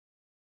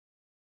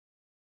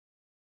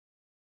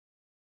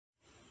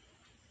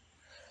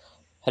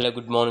Hello,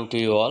 good morning to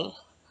you all.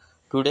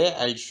 Today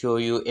I'll show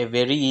you a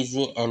very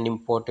easy and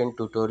important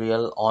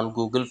tutorial on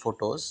Google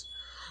Photos.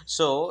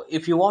 So,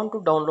 if you want to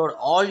download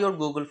all your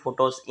Google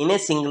Photos in a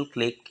single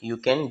click, you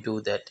can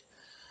do that.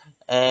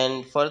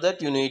 And for that,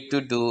 you need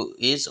to do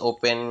is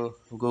open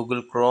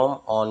Google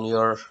Chrome on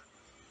your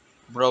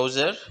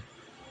browser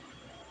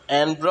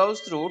and browse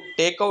through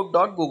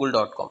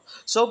takeout.google.com.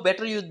 So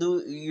better you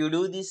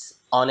do this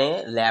on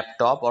a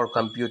laptop or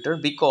computer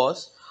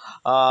because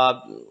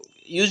uh,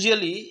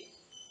 usually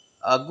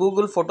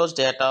Google Photos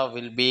data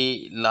will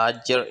be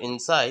larger in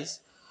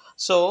size.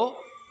 So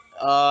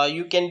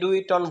you can do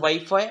it on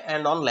Wi-Fi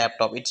and on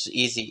laptop. It's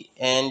easy,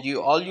 and you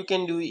all you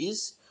can do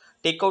is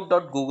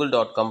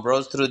takeout.google.com.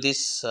 Browse through this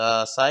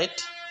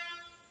site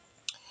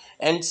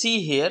and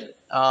see here.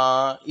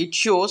 It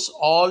shows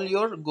all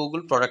your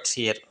Google products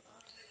here.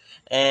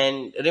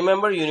 And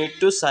remember, you need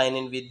to sign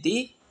in with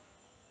the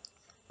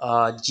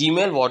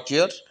Gmail what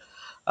you're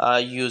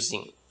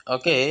using.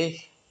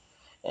 Okay,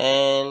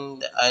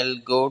 and I'll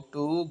go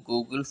to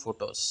Google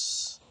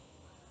Photos.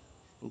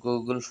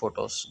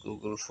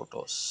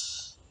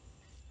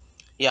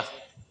 Yeah,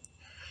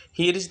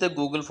 here is the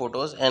Google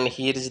Photos, and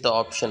here is the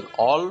option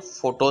all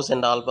photos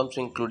and albums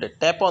included.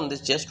 Tap on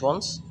this just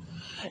once,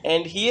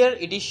 and here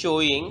it is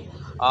showing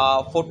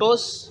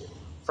photos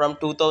from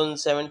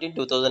 2017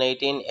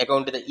 2018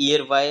 according to the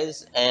year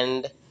wise,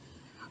 and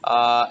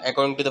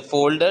according to the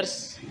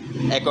folders,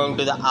 according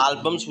to the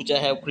albums which I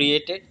have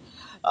created.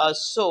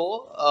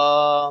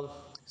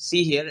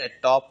 See here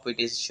at top it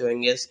is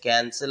showing us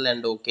cancel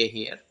and OK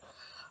here.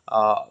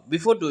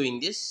 Before doing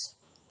this,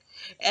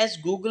 as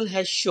Google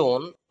has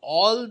shown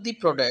all the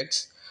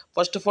products,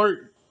 first of all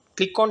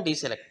click on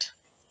deselect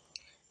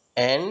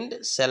and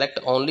select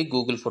only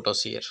Google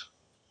Photos here.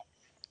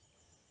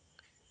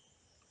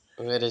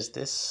 Where is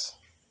this?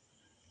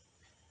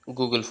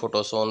 Google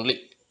Photos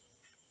only.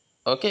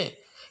 Okay,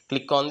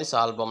 click on this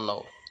album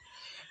now,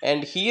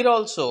 and here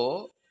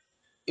also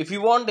if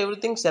you want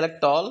everything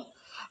select all.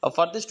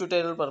 For this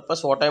tutorial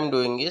purpose what I'm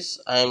doing is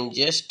I'm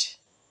just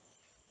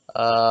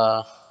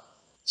uh,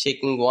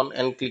 checking one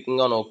and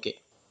clicking on OK,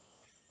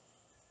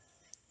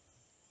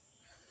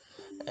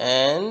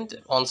 and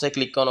once I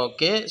click on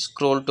OK,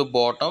 scroll to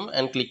bottom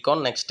and click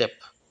on next step.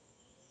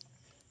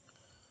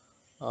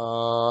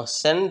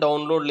 Send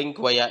download link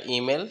via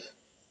email.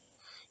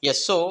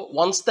 Yes, so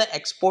once the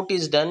export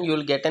is done you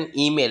will get an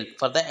email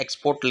for the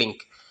export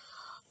link.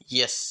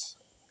 Yes,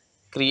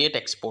 create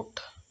export.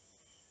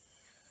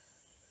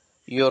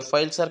 Your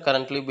files are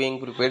currently being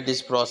prepared.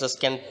 This process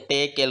can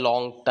take a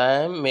long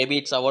time, maybe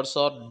it's hours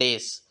or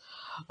days.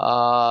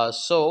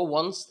 So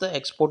once the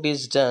export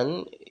is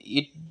done,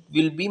 it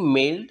will be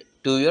mailed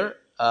to your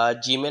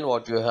Gmail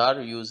what you are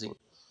using.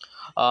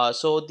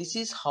 So this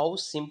is how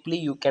simply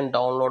you can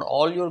download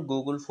all your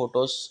Google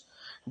Photos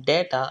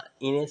data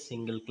in a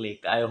single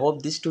click. I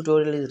hope this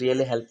tutorial is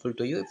really helpful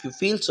to you. If you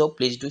feel so,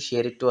 please do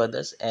share it to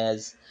others,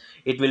 as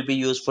it will be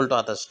useful to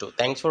others too.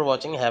 Thanks for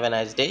watching. Have a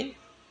nice day.